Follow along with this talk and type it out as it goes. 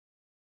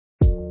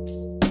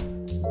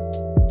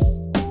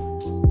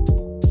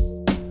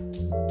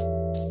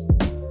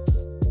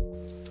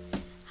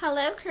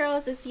up,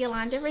 curls? It's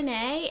Yolanda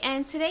Renee,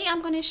 and today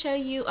I'm going to show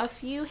you a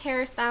few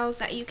hairstyles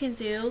that you can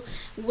do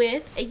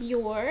with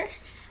your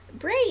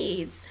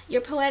braids,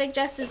 your Poetic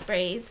Justice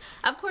braids.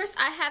 Of course,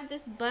 I have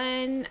this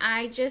bun.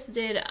 I just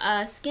did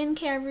a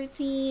skincare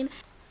routine,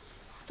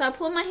 so I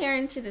pulled my hair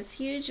into this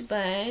huge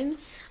bun,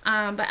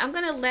 but I'm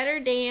going to let her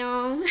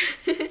down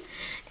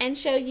and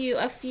show you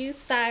a few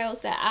styles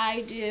that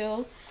I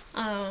do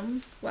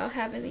while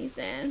having these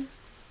in.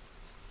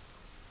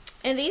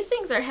 And these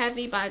things are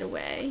heavy, by the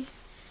way.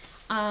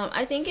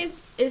 I think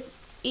it's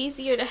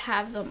easier to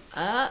have them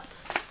up.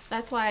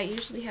 That's why I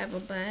usually have a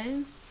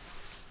bun.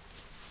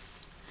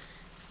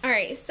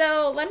 Alright,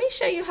 so let me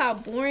show you how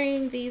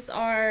boring these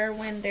are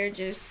when they're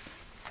just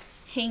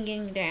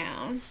hanging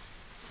down.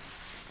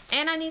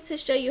 And I need to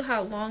show you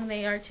how long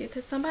they are too,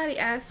 because somebody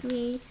asked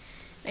me,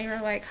 they were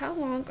like, how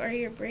long are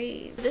your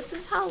braids? This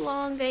is how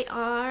long they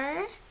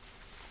are.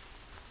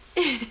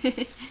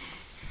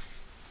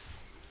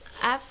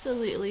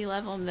 Absolutely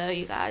love them though,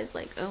 you guys.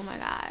 Like, oh my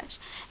gosh.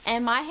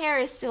 And my hair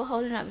is still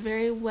holding up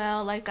very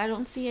well. Like, I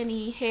don't see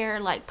any hair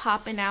like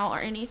popping out or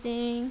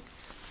anything.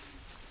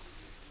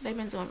 They've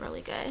been doing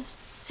really good.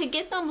 To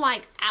get them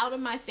like out of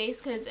my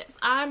face, because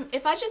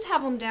if I just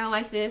have them down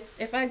like this,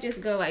 if I just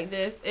go like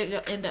this,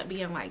 it'll end up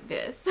being like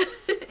this.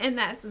 And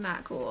that's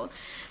not cool.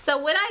 So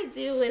what I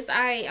do is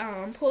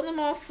I pull them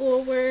all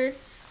forward,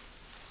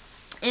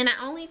 and I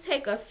only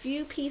take a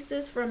few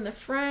pieces from the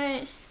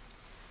front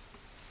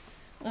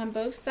on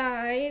both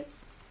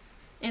sides,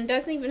 and it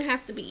doesn't even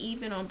have to be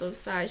even on both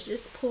sides.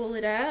 Just pull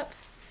it up,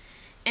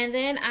 and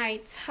then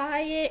I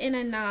tie it in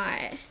a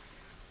knot.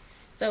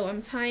 So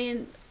I'm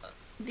tying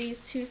these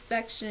two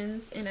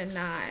sections in a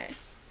knot.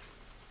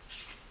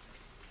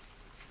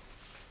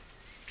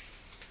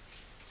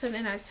 So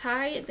then I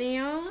tie it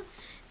down,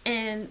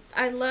 and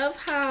I love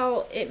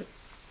how it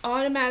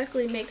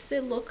automatically makes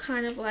it look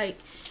kind of like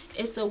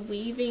it's a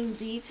weaving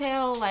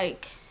detail,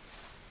 like,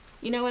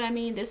 you know what I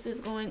mean? This is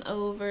going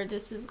over,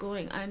 this is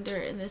going under,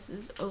 and this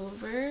is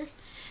over.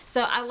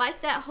 So I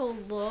like that whole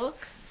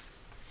look,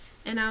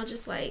 and I'll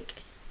just like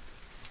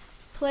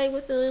play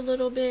with it a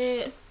little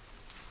bit.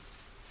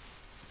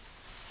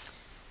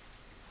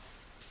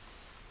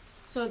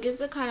 So it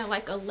gives it kind of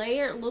like a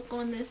layered look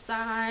on this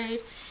side,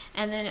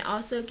 and then it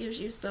also gives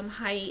you some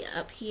height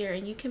up here,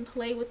 and you can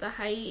play with the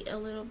height a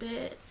little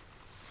bit.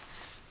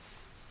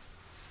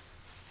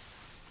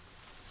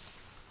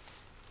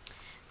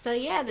 So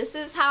yeah, this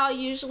is how I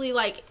usually,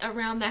 like,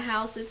 around the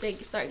house, if they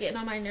start getting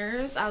on my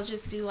nerves, I'll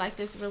just do like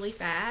this really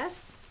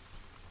fast.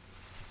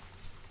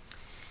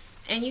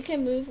 And you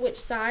can move which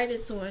side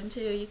it's on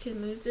too. You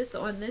can move this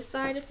on this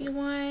side if you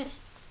want,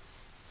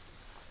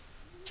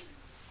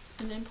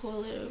 and then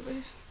pull it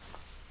over.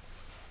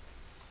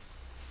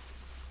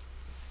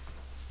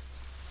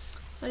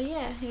 So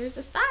yeah, here's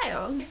the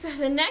style. So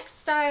the next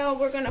style,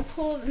 we're gonna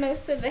pull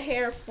most of the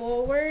hair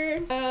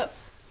forward up.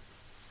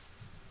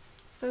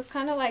 So it's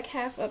kind of like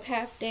half up,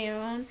 half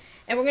down.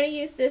 And we're going to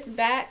use this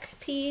back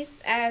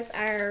piece as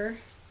our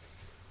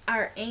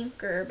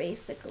anchor,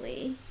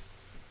 basically.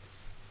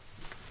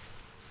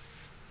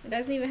 It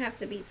doesn't even have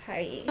to be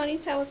tight.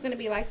 Ponytail is going to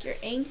be like your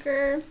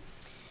anchor.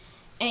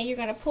 And you're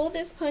going to pull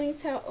this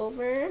ponytail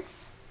over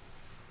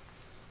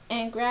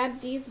and grab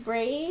these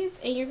braids,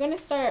 and you're going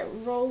to start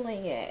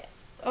rolling it.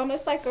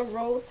 Almost like a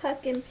roll,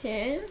 tuck, and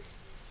pin.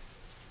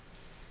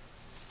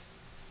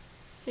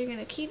 So you're going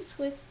to keep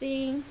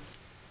twisting.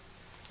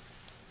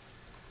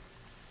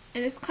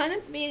 And it's kind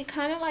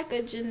of like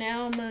a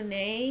Janelle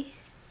Monáe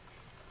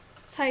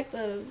type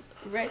of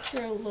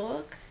retro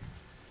look.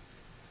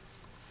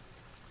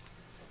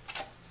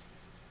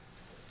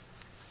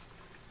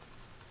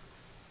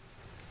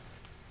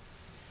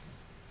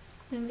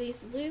 And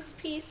these loose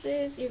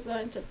pieces, you're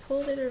going to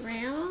pull it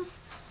around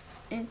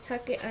and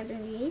tuck it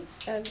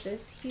underneath of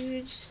this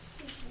huge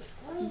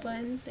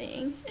bun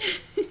thing.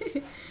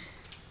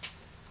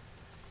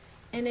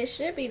 And it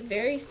should be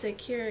very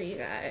secure, you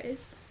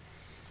guys.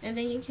 And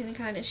then you can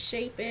kind of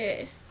shape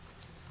it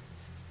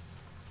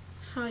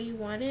how you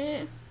want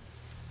it.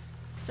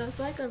 So it's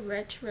like a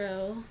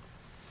retro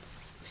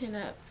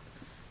pin-up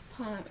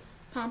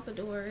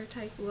pompadour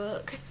type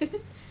look.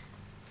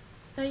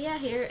 So yeah,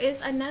 here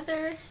is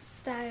another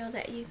style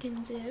that you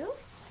can do.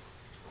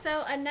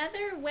 So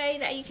another way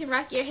that you can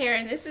rock your hair,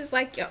 and this is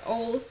like your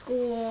old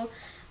school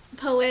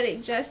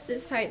Poetic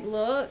Justice type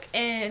look,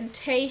 and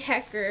Tay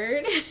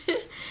Heckered.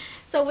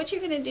 So what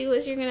you're going to do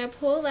is you're going to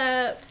pull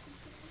up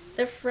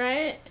the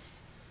front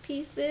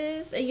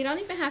pieces, and you don't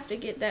even have to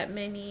get that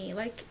many,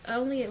 like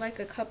only like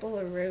a couple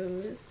of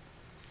rows.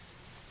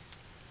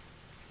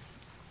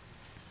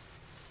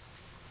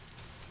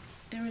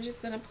 And we're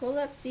just going to pull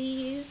up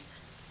these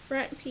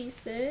front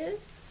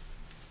pieces,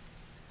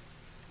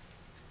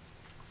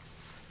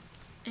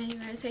 and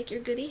you're going to take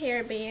your goody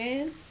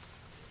hairband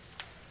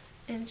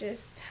and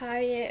just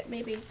tie it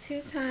maybe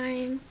 2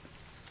 times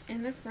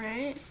in the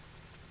front.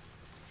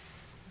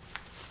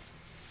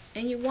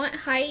 And you want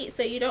height,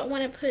 so you don't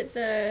want to put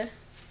the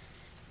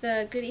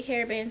goody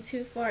hairband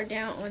too far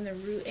down on the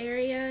root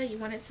area. You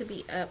want it to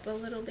be up a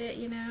little bit,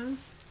 you know.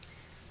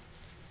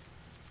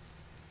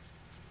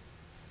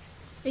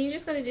 And you're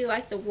just going to do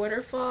like the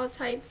waterfall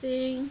type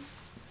thing.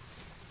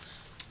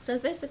 So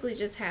it's basically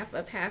just half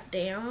up, half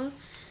down.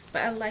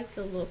 But I like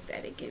the look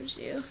that it gives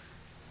you.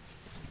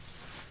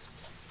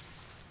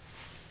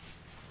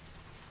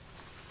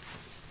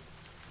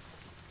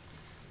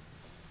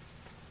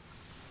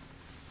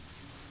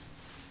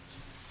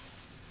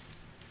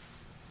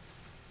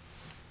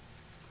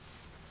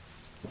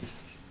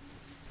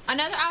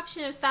 Another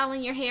option of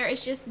styling your hair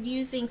is just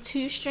using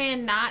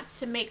 2-strand knots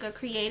to make a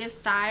creative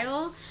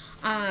style.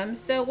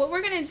 So what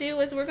we're going to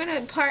do is we're going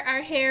to part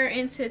our hair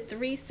into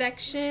 3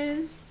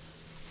 sections.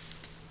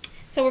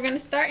 So we're going to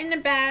start in the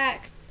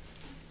back.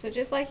 So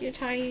just like you're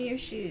tying your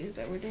shoes,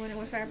 but we're doing it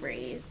with our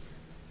braids.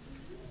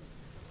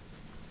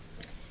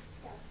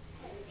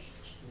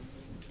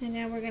 And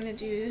now we're going to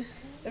do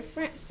the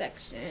front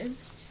section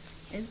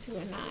into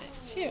a knot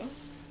too.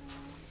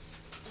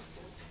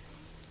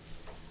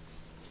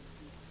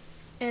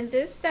 And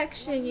this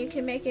section, you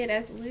can make it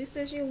as loose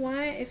as you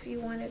want if you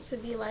want it to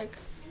be like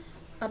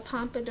a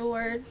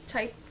pompadour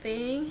type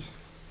thing.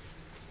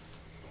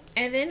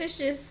 And then it's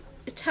just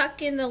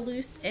tuck in the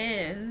loose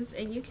ends,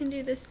 and you can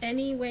do this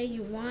any way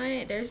you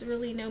want. There's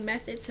really no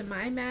method to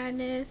my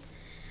madness.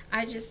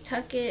 I just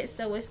tuck it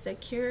so it's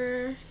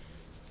secure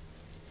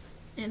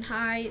and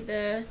hide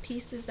the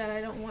pieces that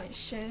I don't want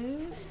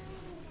shown.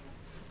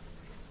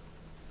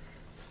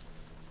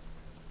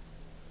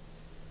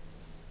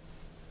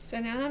 So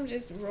now I'm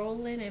just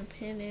rolling and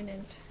pinning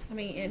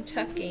and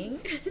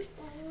tucking.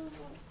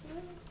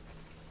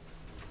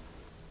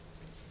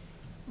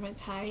 I'm gonna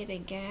tie it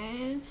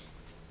again.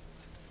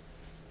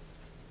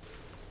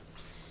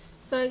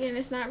 So again,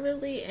 it's not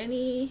really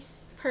any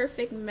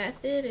perfect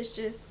method. It's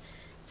just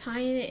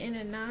tying it in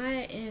a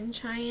knot and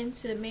trying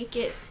to make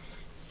it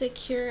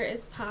secure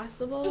as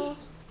possible.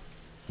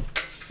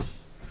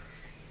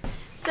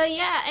 So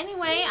yeah,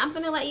 anyway, I'm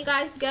gonna let you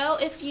guys go.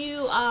 If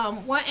you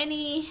want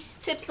any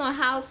tips on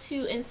how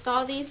to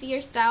install these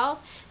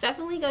yourself,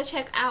 definitely go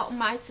check out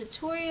my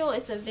tutorial.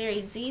 It's a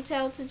very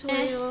detailed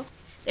tutorial.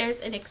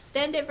 There's an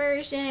extended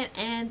version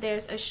and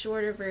there's a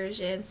shorter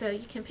version, so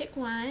you can pick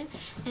one.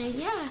 And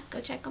yeah, go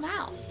check them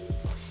out.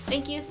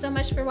 Thank you so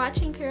much for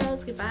watching,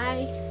 girls.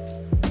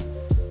 Goodbye.